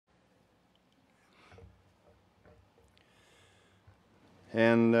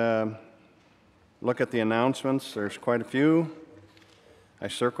And look at the announcements. There's quite a few. I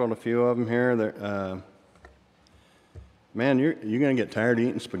circled a few of them here. Man, you're going to get tired of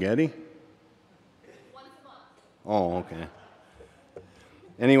eating spaghetti? Once a month. Oh, okay.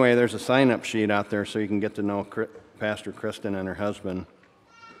 Anyway, there's a sign-up sheet out there so you can get to know Pastor Kristen and her husband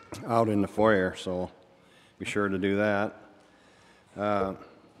out in the foyer, so be sure to do that.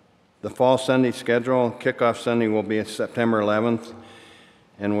 The fall Sunday schedule, kickoff Sunday will be September 11th,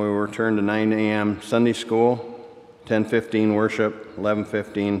 and we will return to 9 a.m. Sunday school, 10:15 worship,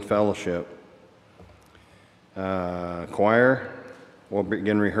 11:15 fellowship. Choir will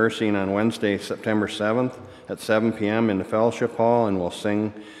begin rehearsing on Wednesday, September 7th at 7 p.m. in the fellowship hall, and will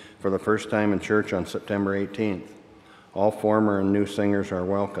sing for the first time in church on September 18th. All former and new singers are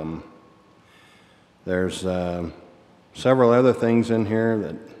welcome. There's several other things in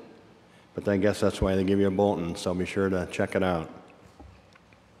here, but I guess that's why they give you a bulletin, so be sure to check it out.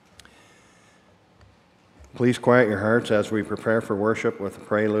 Please quiet your hearts as we prepare for worship with the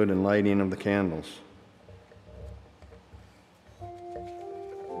prelude and lighting of the candles.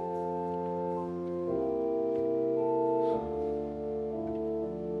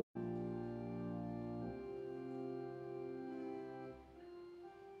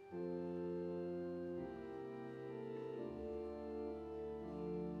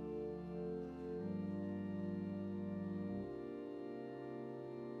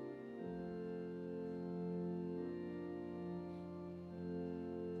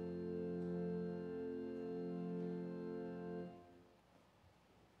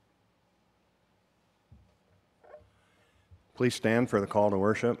 Please stand for the call to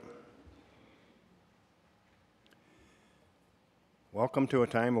worship. Welcome to a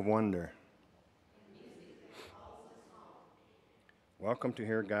time of wonder. Welcome to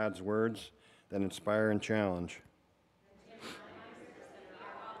hear God's words that inspire and challenge.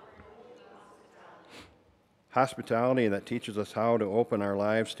 Hospitality that teaches us how to open our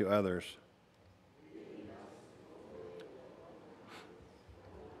lives to others.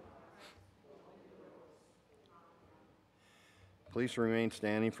 Please remain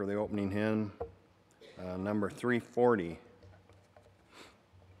standing for the opening hymn, number 340.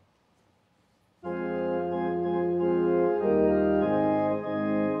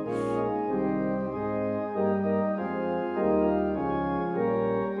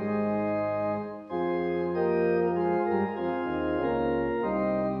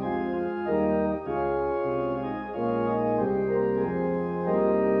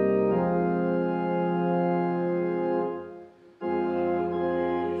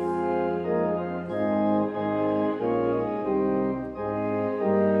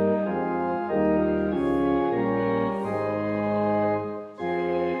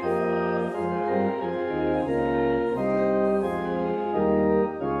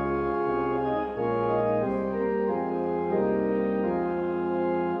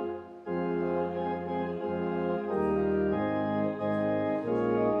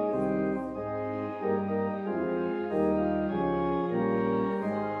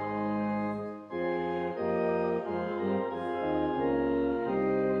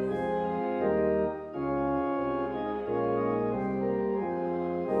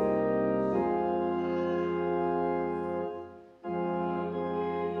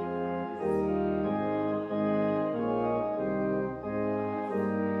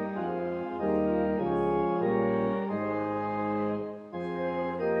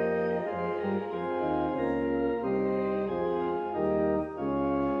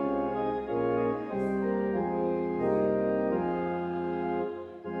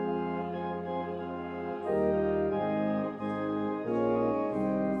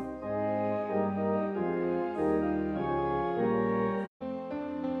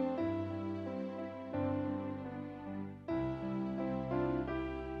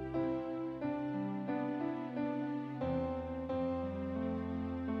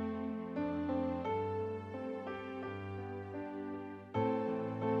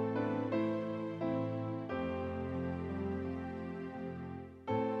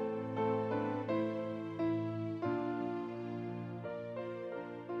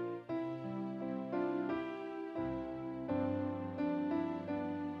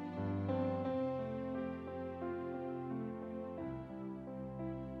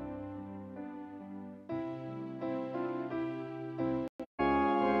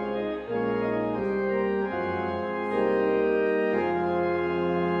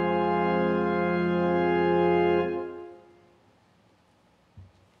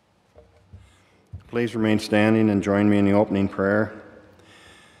 Please remain standing and join me in the opening prayer.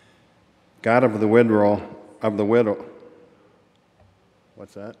 God of the widow,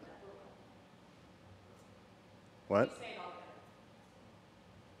 What's that? What?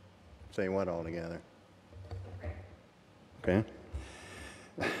 Say what all together? Okay.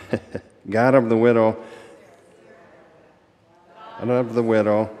 God of the widow at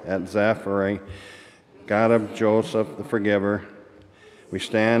Zapharei, God of Joseph the forgiver, we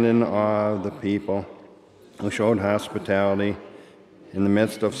stand in awe of the people who showed hospitality in the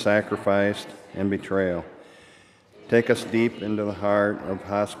midst of sacrifice and betrayal. Take us deep into the heart of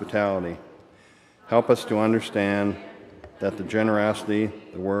hospitality. Help us to understand that the generosity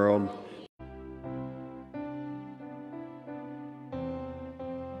the world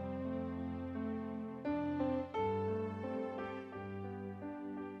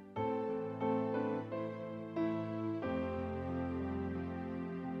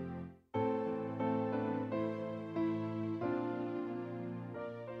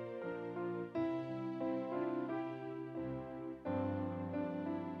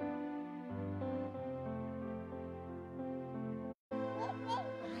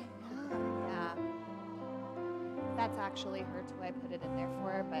Yeah. That's actually Hurt's who I put it in there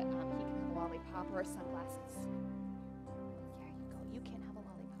for, but he can have a lollipop or sunglasses. There you go. You can have a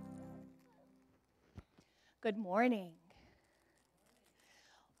lollipop. Good morning.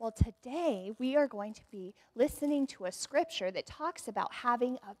 Well, today we are going to be listening to a scripture that talks about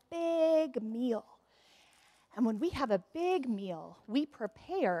having a big meal. And when we have a big meal, we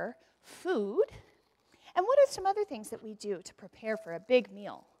prepare food. And what are some other things that we do to prepare for a big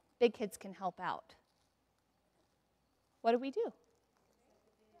meal? Big kids can help out. What do?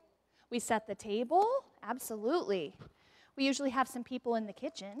 We set the table? Absolutely. We usually have some people in the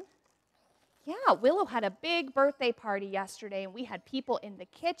kitchen. Yeah, Willow had a big birthday party yesterday, and we had people in the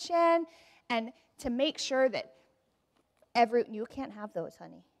kitchen. And to make sure that you can't have those,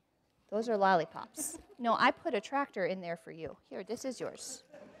 honey. Those are lollipops. No, I put a tractor in there for you. Here, this is yours.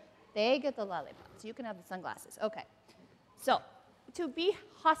 They get the lollipops. You can have the sunglasses. Okay. So, to be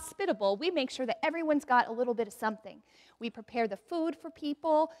hospitable, we make sure that everyone's got a little bit of something. We prepare the food for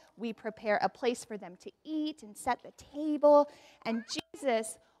people. We prepare a place for them to eat and set the table. And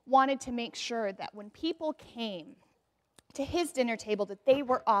Jesus wanted to make sure that when people came to his dinner table, that they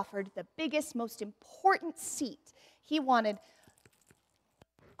were offered the biggest, most important seat. He wanted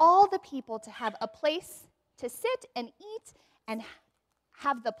all the people to have a place to sit and eat and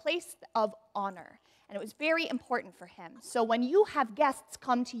have the place of honor. And it was very important for him. So when you have guests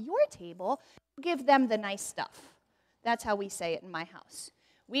come to your table, give them the nice stuff. That's how we say it in my house.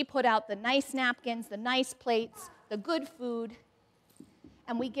 We put out the nice napkins, the nice plates, the good food,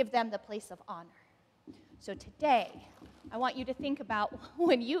 and we give them the place of honor. So today, I want you to think about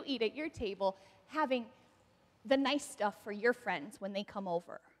when you eat at your table, having the nice stuff for your friends when they come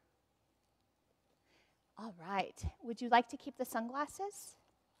over. All right. Would you like to keep the sunglasses?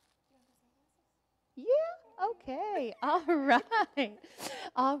 Yeah, okay. All right.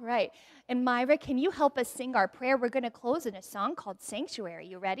 All right. And Myra, can you help us sing our prayer? We're going to close in a song called Sanctuary.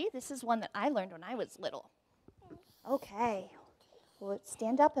 You ready? This is one that I learned when I was little. Okay. Well, let's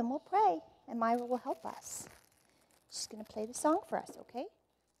stand up and we'll pray, and Myra will help us. She's going to play the song for us, okay?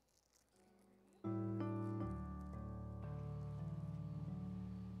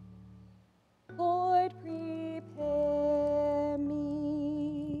 Lord, prepare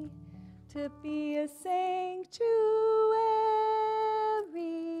me to be a sanctuary,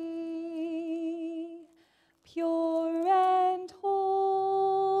 pure and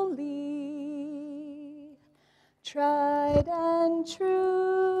holy, tried and true,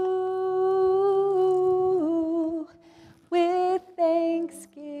 with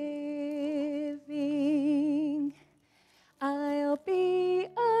thanksgiving, I'll be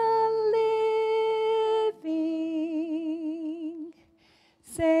a living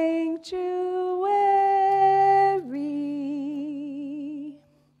sanctuary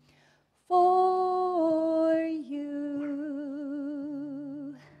for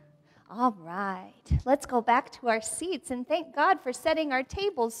you. All right, let's go back to our seats and thank God for setting our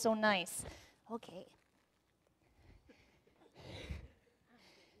tables so nice. Okay.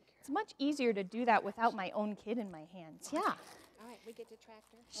 It's much easier to do that without my own kid in my hands. Yeah. All right, we get to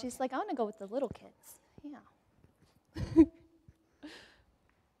tractor. She's like, I want to go with the little kids. Yeah. Will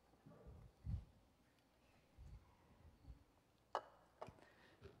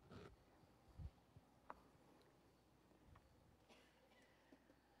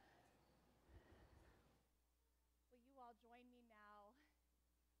you all join me now?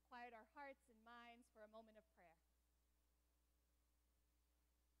 Quiet our hearts and minds for a moment of prayer.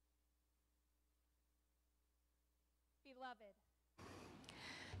 Beloved,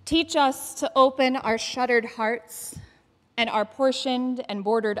 teach us to open our shuttered hearts and our portioned and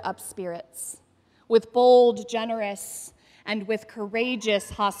bordered up spirits, with bold, generous, and with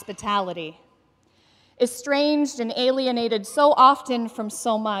courageous hospitality. Estranged and alienated so often from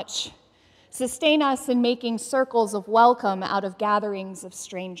so much, sustain us in making circles of welcome out of gatherings of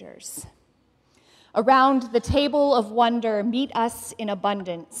strangers. Around the table of wonder, meet us in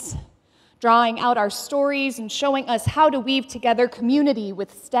abundance, drawing out our stories and showing us how to weave together community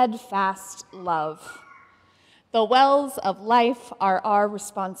with steadfast love. The wells of life are our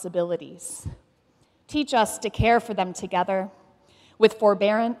responsibilities. Teach us to care for them together with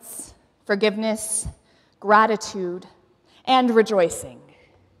forbearance, forgiveness, gratitude, and rejoicing.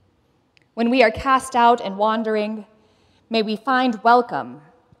 When we are cast out and wandering, may we find welcome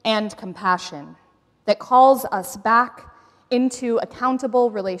and compassion that calls us back into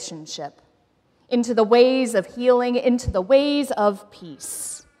accountable relationship, into the ways of healing, into the ways of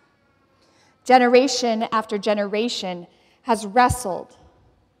peace. Generation after generation has wrestled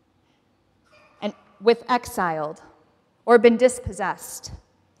and with exiled or been dispossessed.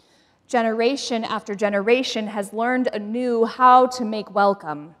 Generation after generation has learned anew how to make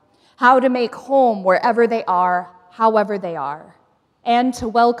welcome, how to make home wherever they are, however they are, and to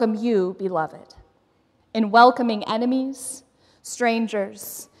welcome you, beloved, in welcoming enemies,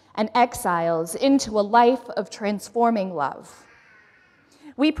 strangers, and exiles into a life of transforming love.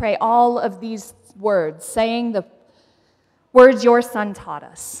 We pray all of these words, saying the words your Son taught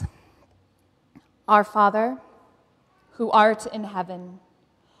us. Our Father, who art in heaven,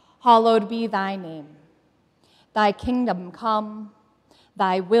 hallowed be thy name. Thy kingdom come,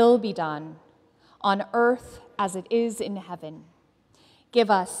 thy will be done, on earth as it is in heaven.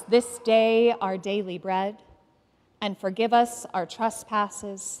 Give us this day our daily bread, and forgive us our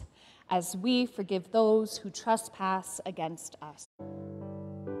trespasses, as we forgive those who trespass against us.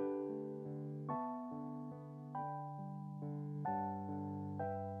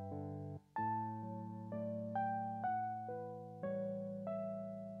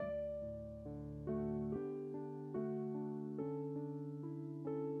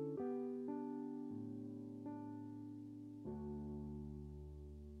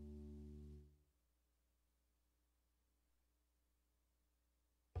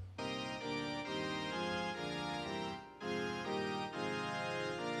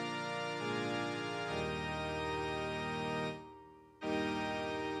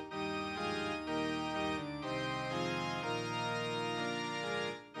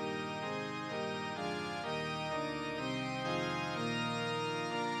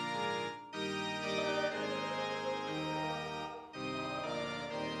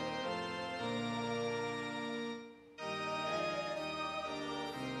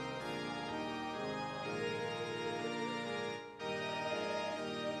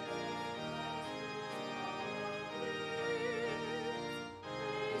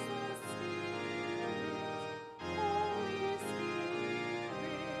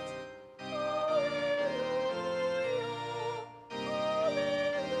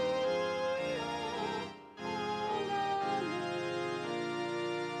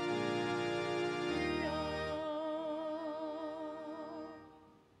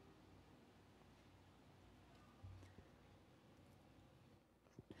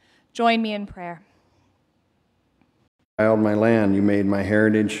 Join me in prayer. Defiled my land, you made my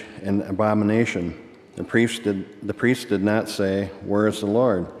heritage an abomination. The priests did not say, where is the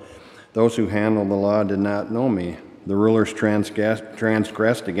Lord? Those who handle the law did not know me. The rulers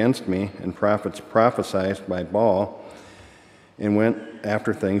transgressed against me, and prophets prophesied by Baal, and went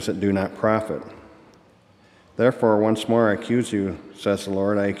after things that do not profit. Therefore, once more I accuse you, says the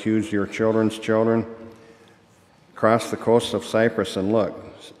Lord. I accuse your children's children. Cross the coasts of Cyprus and look.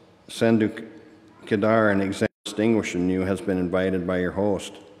 Send to Kedar and extinguishing you has been invited by your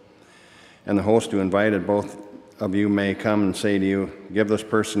host. And the host who invited both of you may come and say to you, give this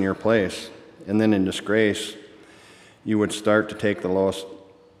person your place. And then in disgrace, you would start to take the lowest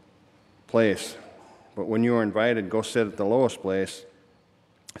place. But when you are invited, go sit at the lowest place.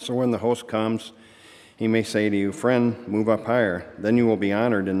 So when the host comes, he may say to you, friend, move up higher. Then you will be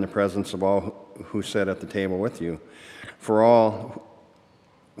honored in the presence of all who sit at the table with you. For all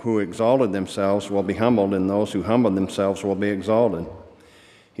who exalted themselves will be humbled, and those who humbled themselves will be exalted.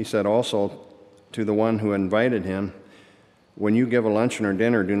 He said also to the one who invited him, when you give a luncheon or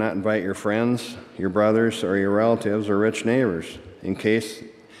dinner, do not invite your friends, your brothers, or your relatives, or rich neighbors, in case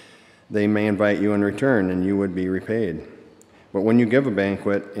they may invite you in return, and you would be repaid. But when you give a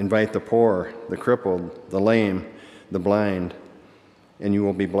banquet, invite the poor, the crippled, the lame, the blind, and you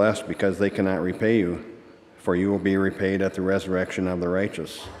will be blessed because they cannot repay you, for you will be repaid at the resurrection of the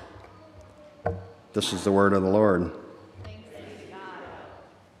righteous. This is the word of the Lord. Thanks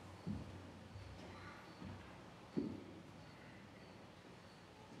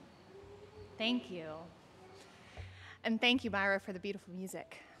Thank you. And thank you, Myra, for the beautiful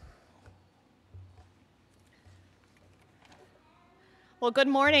music. Well, good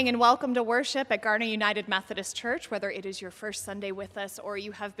morning and welcome to worship at Garner United Methodist Church. Whether it is your first Sunday with us or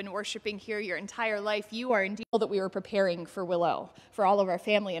you have been worshiping here your entire life, you are indeed that we were preparing for Willow, for all of our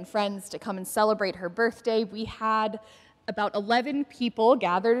family and friends to come and celebrate her birthday. We had about 11 people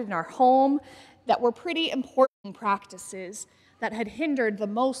gathered in our home that were pretty important practices that had hindered the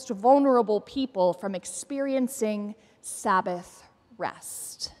most vulnerable people from experiencing Sabbath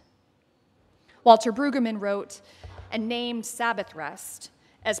rest. Walter Brueggemann wrote and named Sabbath rest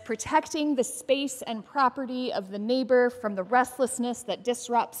as protecting the space and property of the neighbor from the restlessness that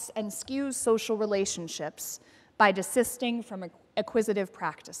disrupts and skews social relationships by desisting from acquisitive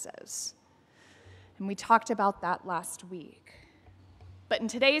practices. And we talked about that last week. But in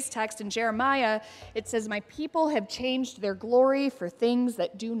today's text in Jeremiah, it says, "My people have changed their glory for things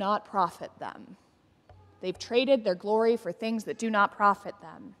that do not profit them." They've traded their glory for things that do not profit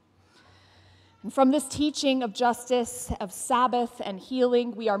them. And from this teaching of justice, of Sabbath and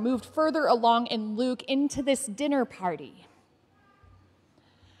healing, we are moved further along in Luke into this dinner party.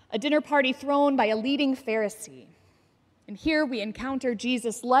 A dinner party thrown by a leading Pharisee. And here we encounter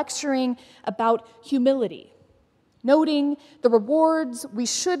Jesus lecturing about humility, noting the rewards we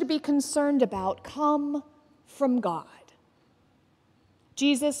should be concerned about come from God.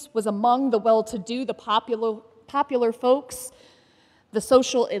 Jesus was among the well-to-do, the popular folks, the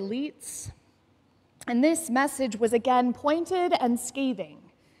social elites, and this message was again pointed and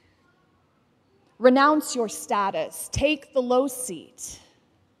scathing. Renounce your status, take the low seat.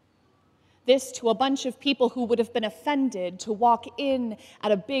 This to a bunch of people who would have been offended to walk in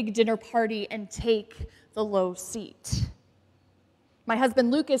at a big dinner party and take the low seat. My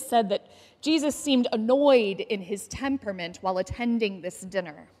husband Lucas said that Jesus seemed annoyed in his temperament while attending this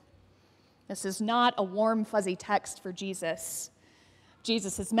dinner. This is not a warm, fuzzy text for Jesus.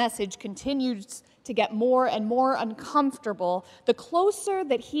 Jesus' message continues to get more and more uncomfortable the closer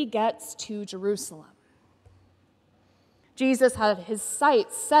that he gets to Jerusalem. Jesus had his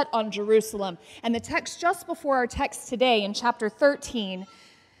sights set on Jerusalem, and the text just before our text today in chapter 13,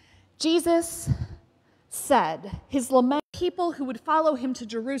 Jesus said his lament, people who would follow him to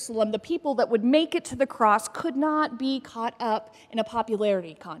Jerusalem, the people that would make it to the cross, could not be caught up in a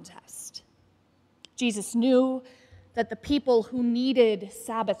popularity contest. Jesus knew that the people who needed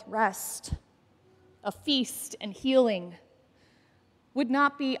Sabbath rest, a feast and healing, would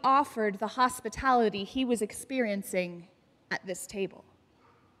not be offered the hospitality he was experiencing at this table.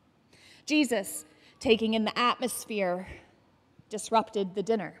 Jesus, taking in the atmosphere, disrupted the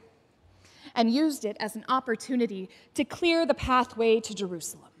dinner and used it as an opportunity to clear the pathway to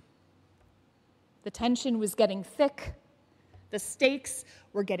Jerusalem. The tension was getting thick, the stakes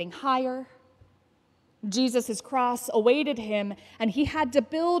were getting higher. Jesus' cross awaited him, and he had to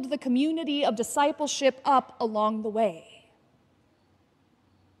build the community of discipleship up along the way.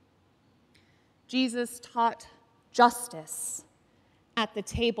 Jesus taught justice at the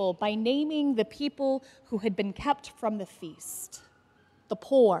table by naming the people who had been kept from the feast: the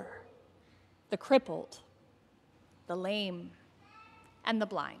poor, the crippled, the lame, and the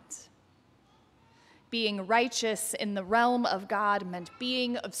blind. Being righteous in the realm of God meant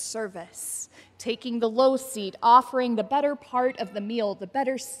being of service, taking the low seat, offering the better part of the meal, the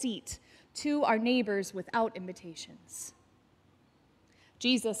better seat, to our neighbors without invitations.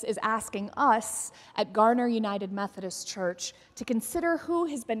 Jesus is asking us at Garner United Methodist Church to consider who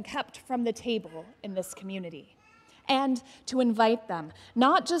has been kept from the table in this community and to invite them,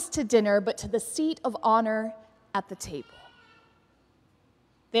 not just to dinner, but to the seat of honor at the table.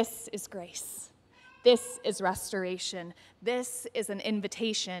 This is grace. This is restoration. This is an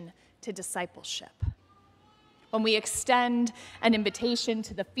invitation to discipleship. When we extend an invitation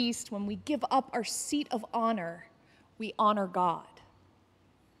to the feast, when we give up our seat of honor, we honor God.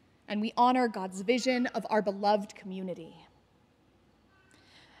 And we honor God's vision of our beloved community.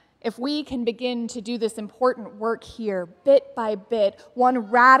 If we can begin to do this important work here, bit by bit, one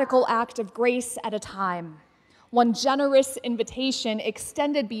radical act of grace at a time, one generous invitation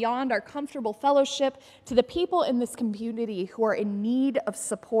extended beyond our comfortable fellowship to the people in this community who are in need of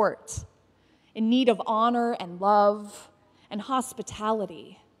support, in need of honor and love and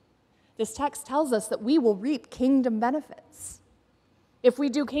hospitality. This text tells us that we will reap kingdom benefits. If we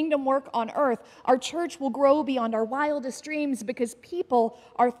do kingdom work on earth, our church will grow beyond our wildest dreams because people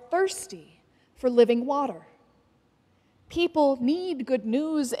are thirsty for living water. People need good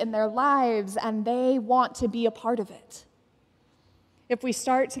news in their lives, and they want to be a part of it. if we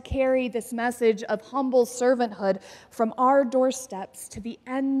start to carry this message of humble servanthood from our doorsteps to the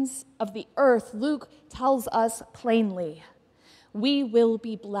ends of the earth, Luke tells us plainly, we will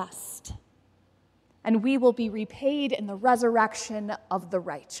be blessed, and we will be repaid in the resurrection of the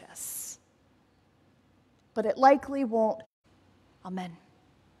righteous. But it likely won't. Amen.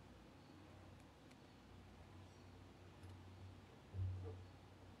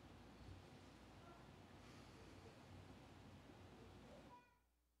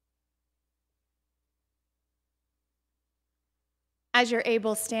 As you're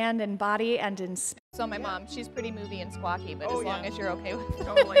able, stand in body and in spirit. So my mom, she's pretty moody and squawky, but as long as you're okay with it.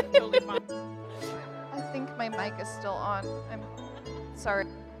 Totally fine. I think my mic is still on. I'm sorry.